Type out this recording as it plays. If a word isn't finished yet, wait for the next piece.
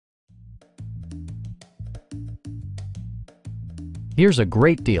Here's a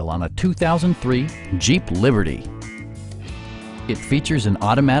great deal on a 2003 Jeep Liberty. It features an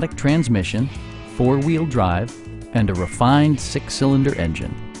automatic transmission, four-wheel drive, and a refined six-cylinder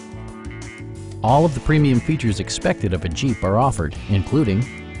engine. All of the premium features expected of a Jeep are offered, including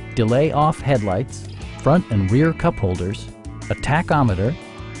delay-off headlights, front and rear cup holders, a tachometer,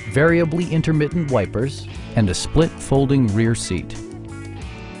 variably intermittent wipers, and a split folding rear seat.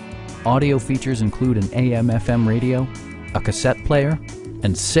 Audio features include an AM/FM radio, a cassette player,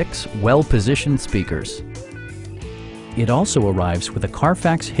 and 6 well-positioned speakers. It also arrives with a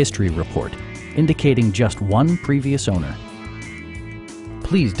Carfax history report, indicating just one previous owner.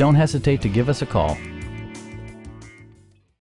 Please don't hesitate to give us a call.